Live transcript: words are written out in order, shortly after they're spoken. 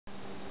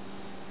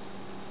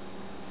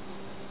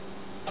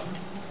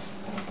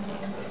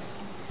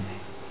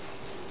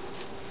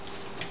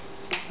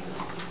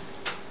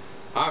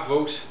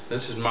folks.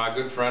 This is my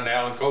good friend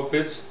Alan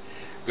Kopitz,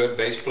 good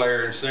bass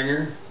player and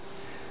singer.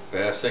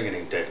 Well, singing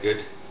ain't that good.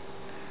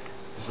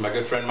 This is my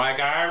good friend Mike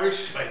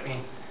Irish. Like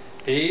me.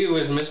 He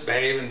was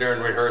misbehaving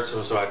during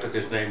rehearsal, so I took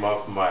his name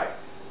off of my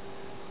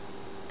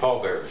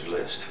pallbearers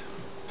list.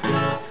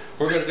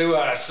 We're going to do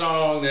a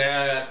song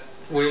that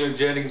Waylon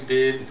Jennings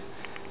did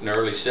in the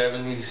early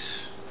 70s,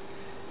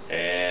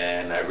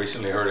 and I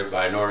recently heard it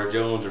by Nora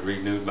Jones and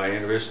renewed my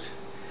interest.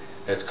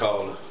 It's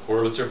called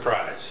Wurlitzer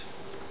Prize.